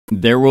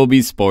There will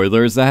be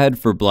spoilers ahead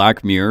for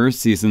Black Mirror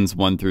seasons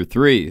 1 through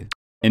 3.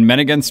 In Men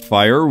Against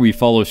Fire, we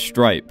follow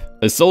Stripe,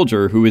 a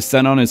soldier who is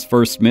sent on his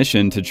first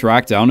mission to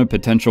track down a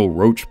potential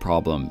roach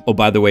problem. Oh,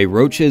 by the way,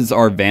 roaches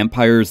are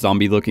vampire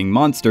zombie-looking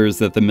monsters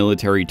that the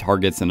military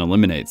targets and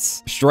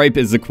eliminates. Stripe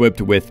is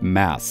equipped with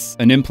MASS,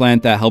 an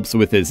implant that helps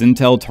with his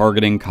intel,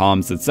 targeting,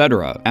 comms,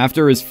 etc.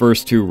 After his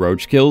first 2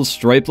 roach kills,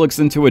 Stripe looks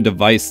into a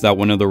device that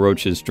one of the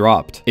roaches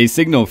dropped. A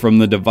signal from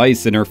the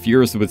device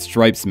interferes with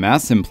Stripe's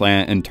MASS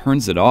implant and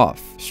turns it off.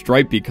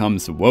 Stripe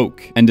becomes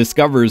woke and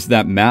discovers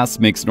that MASS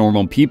makes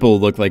normal people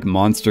look like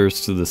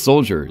monsters to the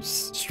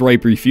soldiers.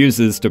 Stripe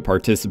refuses to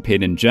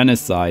participate in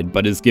genocide,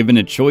 but is given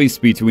a choice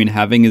between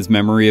having his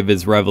memory of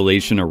his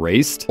revelation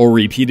erased or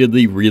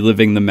repeatedly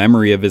reliving the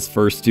memory of his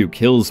first 2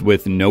 kills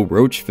with no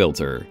roach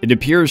filter. It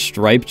appears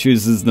Stripe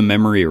chooses the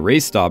memory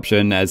erased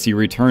option as he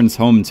returns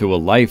home to a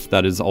life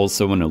that is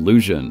also an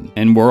illusion.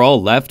 And we're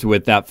all left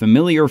with that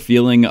familiar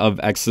feeling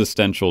of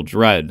existential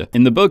dread.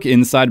 In the book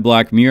Inside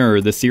Black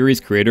Mirror, the series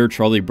creator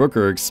Charlie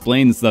Brooker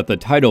explains that the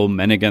title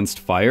Men Against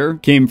Fire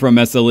came from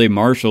S.L.A.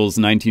 Marshall's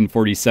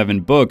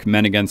 1947 book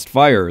Men Against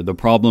Fire, The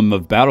Problem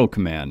of Battle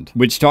Command,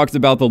 which talked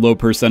about the low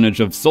percentage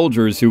of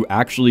soldiers who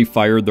actually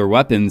fired their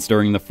weapons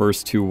during the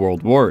first 2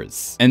 world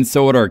wars. And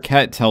so what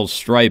Arquette tells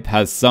Stripe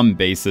has some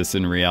basis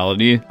in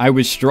reality. I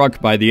was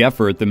struck by the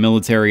effort the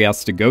military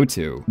has to go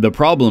to. The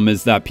problem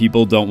is that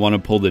people don't want to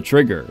pull the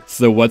trigger.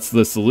 So what's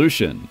the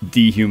solution?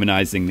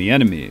 Dehumanizing the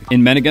enemy.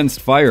 In Men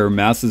Against Fire,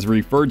 MASS is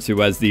referred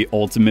to as the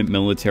ultimate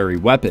military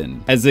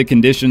weapon, as it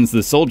conditions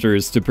the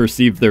soldiers to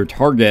perceive their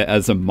target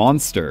as a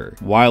monster,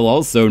 while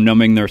also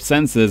numbing their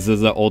senses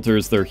as it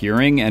alters their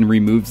hearing and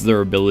removes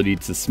their ability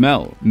to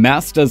smell.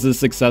 MASS does a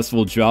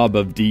successful job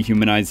of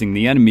dehumanizing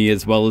the enemy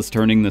as well as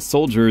turning the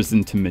soldiers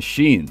into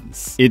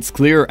machines. It's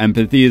clear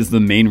empathy is the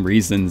main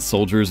reason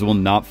soldiers will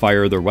not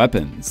fire their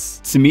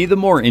weapons. To me, the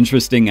more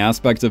interesting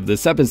aspect of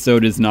this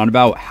episode is not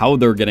about how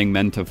they're getting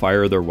men to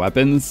fire their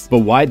weapons, but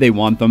why they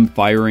want them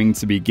firing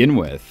to begin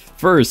with.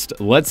 First,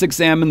 let's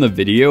examine the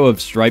video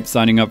of Stripe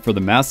signing up for the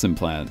MASS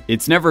implant.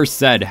 It's never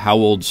said how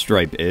old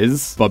Stripe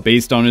is, but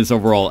based on his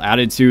overall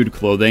attitude,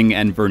 clothing,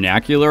 and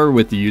vernacular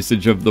with the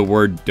usage of the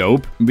word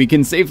dope, we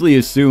can safely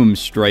assume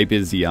Stripe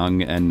is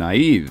young and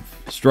naive.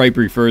 Stripe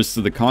refers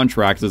to the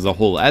contract as a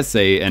whole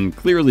essay and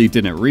clearly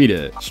didn't read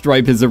it.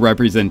 Stripe is a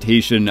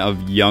representation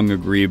of young,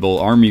 agreeable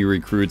army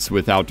recruits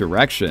without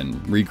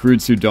direction,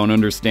 recruits who don't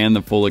understand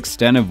the full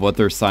extent of what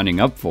they're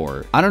signing up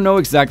for. I don't know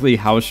exactly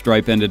how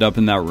Stripe ended up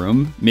in that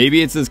room.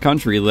 Maybe it's his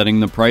country letting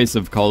the price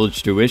of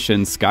college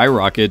tuition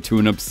skyrocket to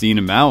an obscene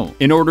amount,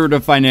 in order to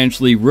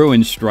financially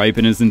ruin Stripe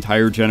and his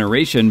entire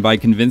generation by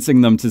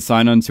convincing them to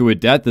sign onto a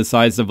debt the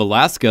size of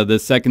Alaska the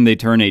second they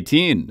turn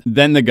 18.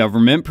 Then the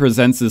government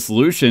presents a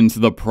solution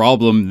to the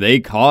problem they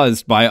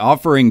caused by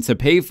offering to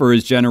pay for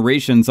his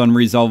generation's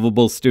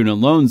unresolvable student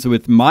loans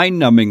with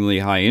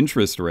mind-numbingly high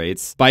interest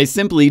rates by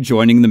simply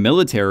joining the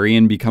military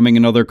and becoming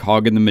another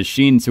cog in the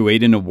machine to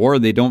aid in a war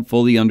they don't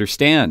fully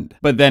understand.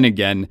 But then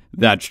again,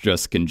 that's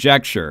just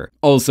conjecture.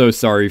 Also,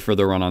 sorry for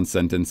the run-on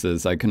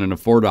sentences, I couldn't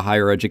afford a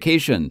higher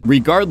education.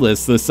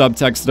 Regardless, the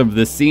subtext of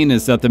this scene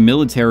is that the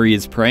military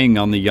is preying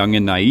on the young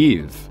and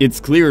naive. It's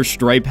clear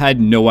Stripe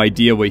had no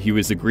idea what he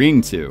was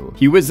agreeing to.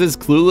 He was as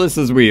clueless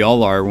as we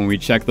all are when we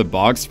check the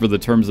box for the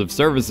terms of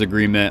service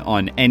agreement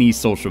on any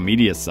social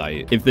media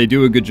site. If they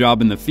do a good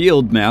job in the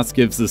field, MASS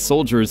gives the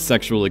soldiers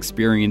sexual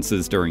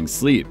experiences during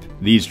sleep.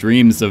 These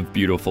dreams of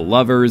beautiful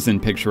lovers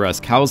and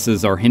picturesque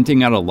houses are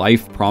hinting at a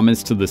life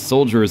promised to the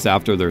soldiers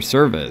after their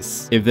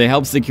service. If they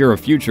help secure a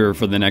future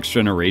for the next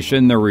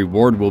generation, their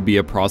reward will be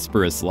a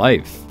prosperous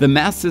life. The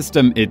MASS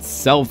system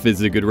itself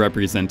is a good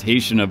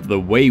representation of the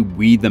way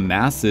we, the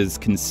masses,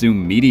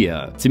 consume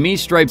media. To me,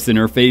 Stripe's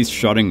interface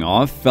shutting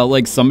off felt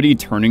like somebody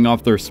turning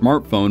off their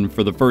smartphone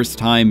for the first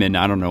time in,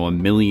 I don't know, a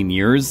million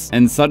years,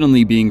 and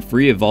suddenly being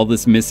free of all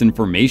this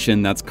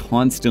misinformation that's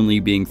constantly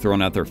being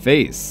thrown at their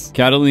face.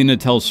 Catalina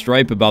tells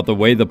Stripe about the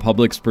way the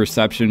public's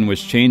perception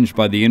was changed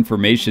by the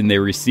information they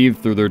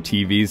received through their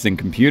TVs and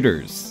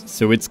computers.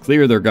 So it's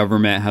clear their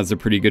government has a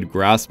pretty good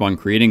grasp on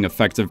creating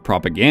effective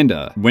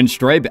propaganda. When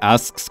Stripe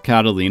asks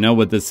Catalina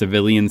what the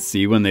civilians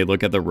see when they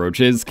look at the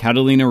roaches,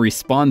 Catalina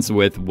responds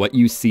with, "What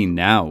you see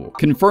now,"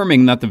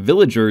 confirming that the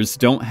villagers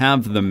don't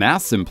have the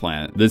MASS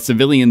implant. The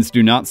civilians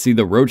do not see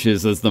the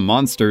roaches as the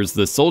monsters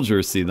the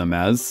soldiers see them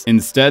as.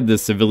 Instead, the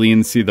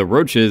civilians see the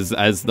roaches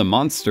as the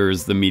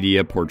monsters the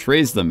media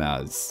portrays them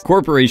as.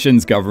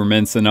 Corporations,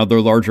 governments, and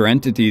other larger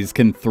entities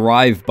can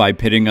thrive by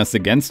pitting us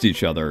against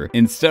each other.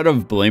 Instead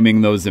of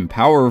blaming those in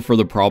power for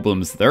the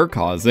problems they're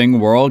causing,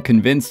 we're all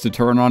convinced to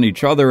turn on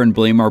each other and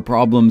blame our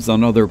problems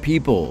on other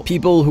people.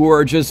 People who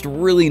are just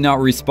really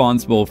not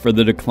responsible for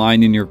the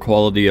decline in your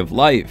quality of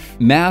life.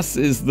 MASS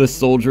is the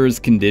soldiers'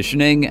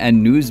 conditioning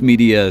and news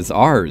media is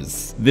ours.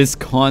 us. This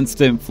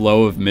constant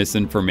flow of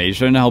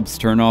misinformation helps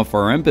turn off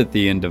our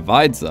empathy and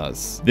divides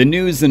us. The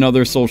news and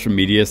other social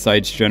media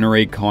sites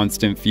generate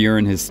constant fear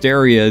and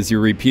hysteria as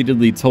you're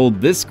repeatedly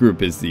told this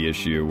group is the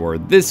issue or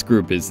this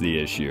group is the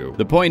issue.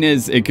 The point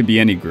is, it could be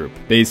any group,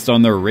 based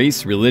on their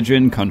race,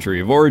 religion,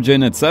 country of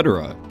origin,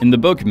 etc. In the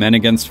book Men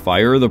Against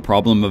Fire, The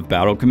Problem of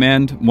Battle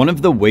Command, one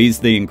of the ways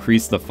they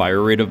increase the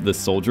fire rate of the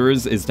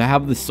soldiers is to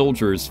have the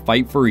soldiers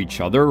fight for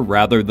each other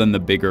rather than the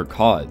bigger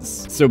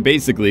cause. So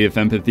basically, if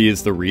empathy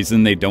is the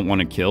reason they don't want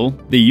to kill,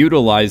 they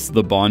utilize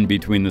the bond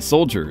between the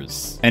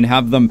soldiers and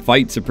have them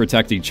fight to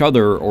protect each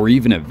other or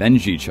even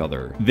avenge each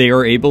other. They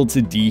are able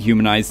to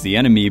dehumanize the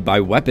enemy by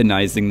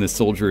weaponizing the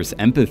soldiers'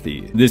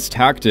 empathy. This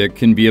tactic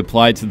can be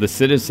applied to the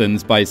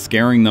citizens by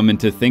scaring them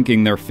into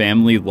thinking their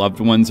family, loved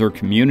ones, or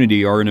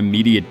community are in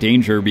immediate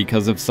danger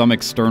because of some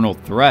external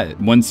threat.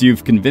 Once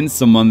you've convinced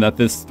someone that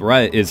this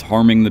threat is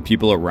harming the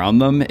people around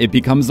them, it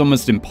becomes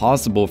almost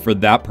impossible for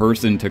that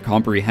person to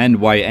comprehend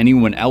why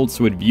anyone else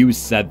would view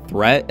said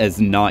threat as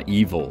not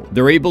evil.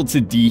 They're able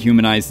to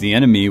dehumanize the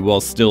enemy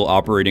while still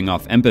operating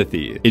off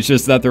empathy. It's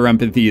just that their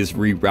empathy is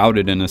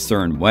rerouted in a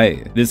certain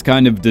way. This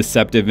kind of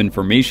deceptive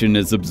information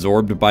is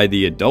absorbed by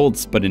the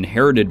adults but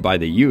inherited by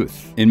the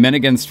youth. In Men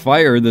Against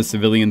Fire, the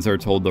civilians are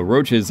told the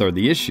roaches are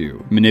the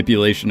issue.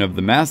 Manipulation of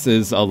the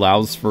masses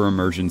allows for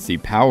emergency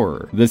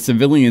power. The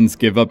civilians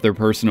give up their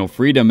personal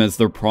freedom as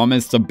they're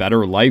promised a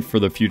better life for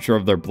the future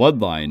of their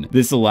bloodline.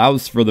 This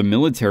allows for the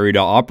military to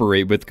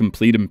operate with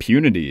complete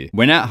impunity.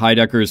 When at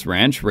Heidecker's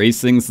ranch, Ray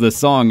sings the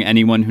song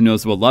Anyone Who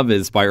Knows What Love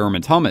Is by Irma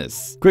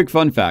Thomas. Quick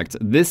fun fact,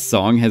 this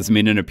song has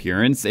made an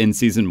appearance in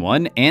Season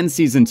 1 and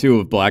Season 2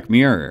 of Black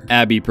Mirror.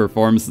 Abby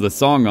performs the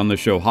song on the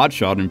show Hot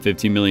Shot in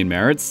 15 Million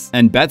Merits,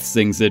 and Beth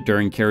sings it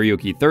during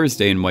Karaoke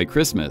Thursday in White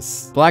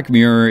Christmas. Black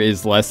Mirror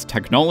is less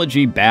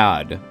technology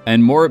bad,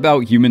 and more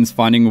about humans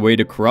finding a way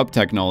to corrupt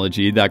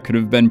technology that could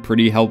have been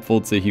pretty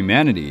helpful to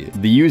humanity.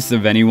 The use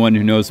of Anyone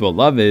Who Knows What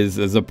Love Is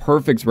a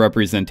perfect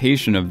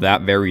representation of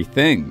that very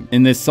thing.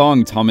 In this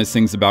song, Thomas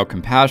sings about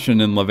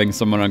compassion and loving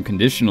someone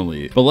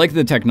unconditionally, but like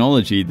the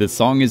technology, the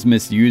song is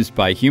misused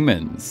by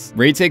humans.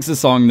 Ray takes a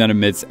song that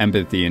emits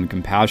empathy and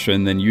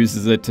compassion, then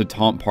uses it to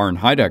taunt Parn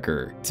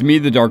Heidecker. To me,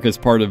 the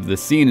darkest part of the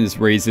scene is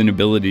Ray's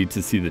inability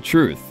to see the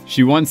truth.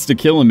 She wants to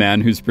kill a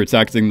man who's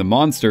protecting the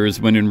monsters,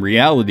 when in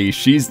reality,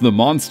 she's the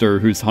monster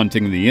who's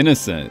hunting the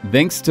innocent.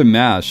 Thanks to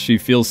MASH, she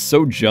feels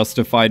so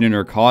justified in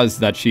her cause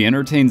that she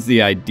entertains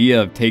the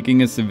idea of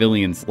taking a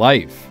civilian's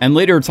life, and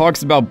later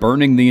talks about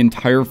burning the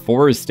entire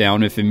forest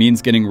down if it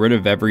means getting rid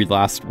of every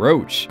last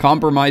roach,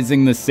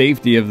 compromising the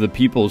safety of the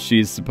people she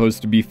is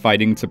supposed to be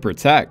fighting to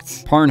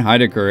protect. Parn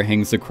Heidecker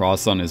hangs a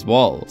cross on his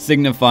wall,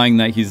 signifying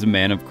that he's a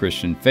man of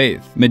Christian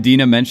faith.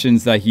 Medina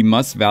mentions that he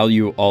must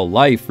value all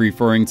life,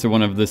 referring to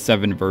one of the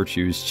 7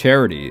 virtues,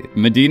 charity.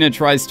 Medina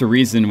tries to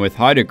reason with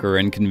Heidecker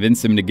and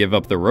convince him to give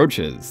up the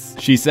roaches.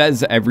 She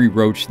says every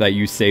roach that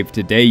you save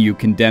today, you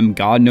condemn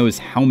God knows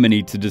how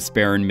many to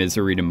despair and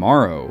misery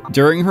tomorrow.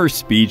 During her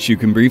speech, you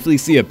can briefly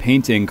see a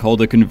painting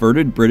called A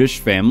Converted British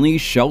Family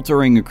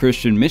Sheltering a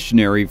Christian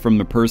Missionary from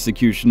the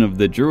Persecution of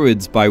the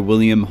Druids by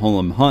William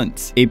Hulme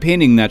Hunt. A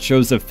painting that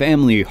shows a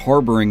family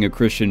harboring a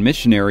Christian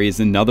missionary as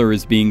another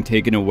is being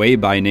taken away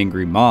by an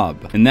angry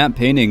mob. In that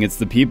painting, it's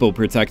the people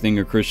protecting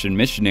a Christian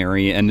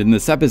missionary, and in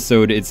this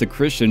episode, it's a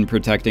Christian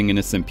protecting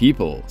innocent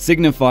people,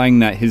 signifying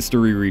that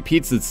history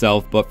repeats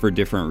itself but for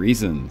different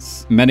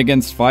reasons. Men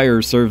Against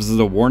Fire serves as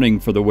a warning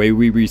for the way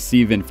we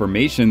receive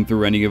information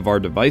through any of our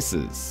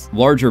devices.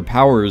 Larger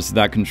powers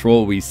that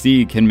control what we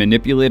see can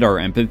manipulate our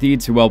empathy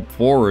to help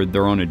forward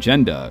their own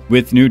agenda.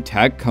 With new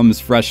tech comes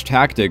fresh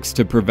tactics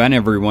to prevent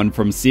everyone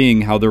from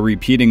seeing how they're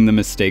repeating the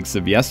mistakes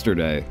of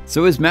yesterday.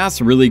 So is Mass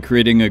really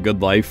creating a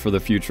good life for the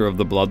future of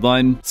the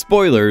bloodline?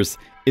 Spoilers,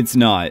 it's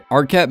not.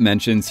 Arquette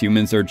mentions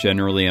humans are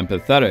generally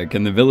empathetic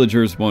and the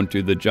villagers won't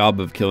do the job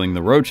of killing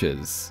the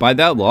roaches. By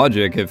that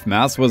logic, if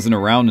Mass wasn't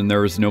around and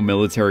there was no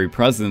military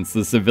presence,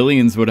 the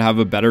civilians would have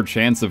a better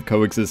chance of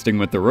coexisting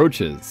with the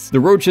roaches. The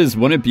roaches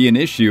wouldn't be an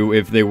issue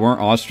if they weren't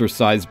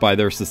ostracized by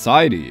their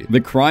society. The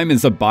crime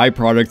is a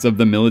byproduct of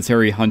the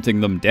military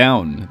hunting them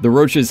down. The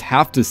roaches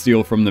have to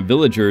steal from the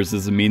villagers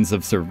as a means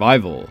of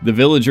survival. The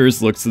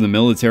villagers look to the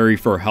military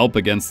for help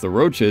against the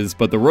roaches,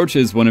 but the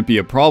roaches wouldn't be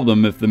a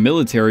problem if the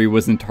military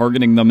wasn't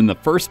targeting them in the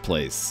first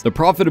place. The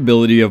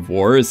profitability of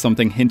war is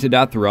something hinted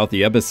at throughout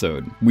the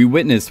episode. We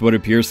witness what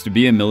appears to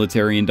be a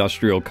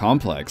military-industrial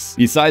complex.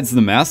 Besides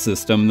the mass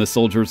system, the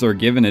soldiers are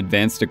given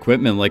advanced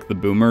equipment like the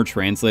boomer,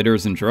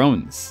 translators, and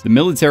drones. The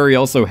military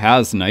also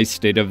has nice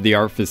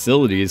state-of-the-art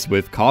facilities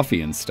with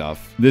coffee and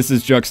stuff. This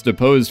is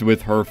juxtaposed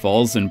with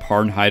Herfalls and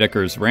Parn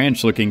Heidecker's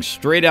ranch looking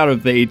straight out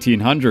of the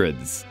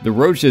 1800s. The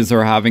roaches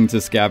are having to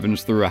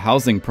scavenge through a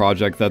housing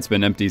project that's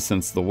been empty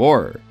since the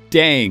war.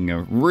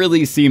 dang,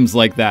 really seems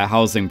like that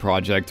housing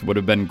project would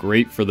have been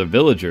great for the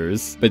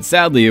villagers, but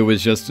sadly it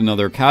was just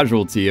another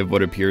casualty of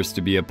what appears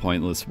to be a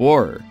pointless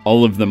war.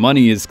 All of the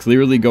money is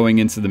clearly going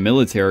into the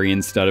military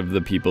instead of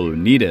the people who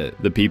need it,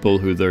 the people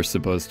who they're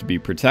supposed to be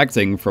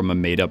protecting from a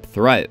made-up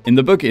threat. In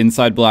the book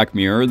Inside Black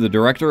Mirror, the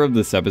director of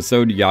this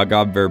episode,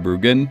 Jakob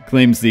Verbruggen,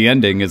 claims the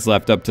ending is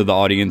left up to the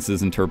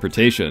audience's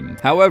interpretation.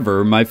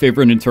 However, my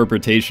favorite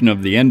interpretation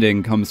of the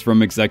ending comes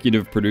from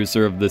executive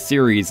producer of the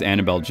series,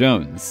 Annabelle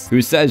Jones,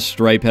 who says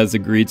Stripe has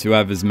agreed to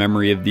have his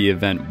memory of the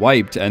event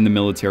wiped and the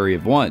military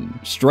have won.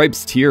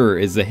 Stripe's tear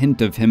is a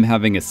hint of him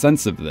having a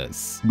sense of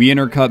this. We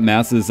intercut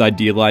Mass's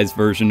idealized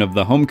version of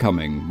the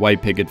homecoming,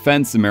 white picket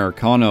fence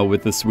Americana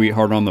with the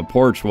sweetheart on the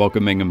porch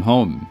welcoming him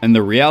home, and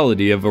the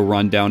reality of a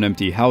rundown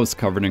empty house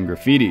covered in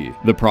graffiti.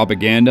 The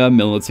propaganda,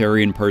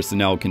 military, and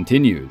personnel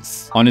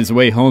continues. On his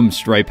way home,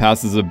 Stripe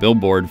passes a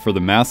billboard for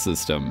the Mass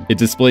system. It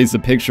displays a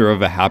picture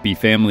of a happy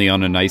family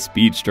on a nice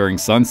beach during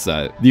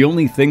sunset. The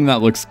only thing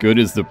that looks good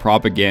is the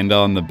propaganda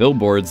on the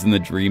billboards and the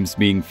dreams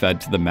being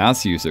fed to the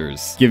Mass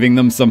users, giving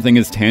them something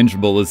as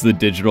tangible as the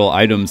digital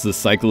items the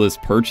cyclists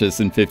purchase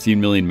in 15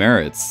 million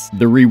merits.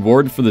 The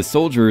reward for the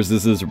soldiers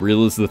is as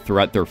real as the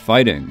threat they're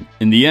fighting.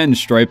 In the end,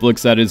 Stripe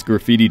looks at his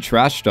graffiti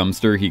trash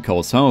dumpster he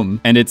calls home,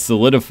 and it's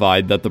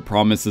solidified that the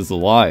promise is a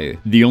lie.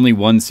 The only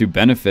ones who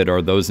benefit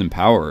are those in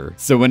power.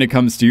 So when it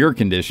comes to your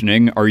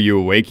conditioning, are you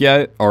awake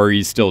yet, or are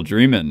you still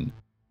dreaming?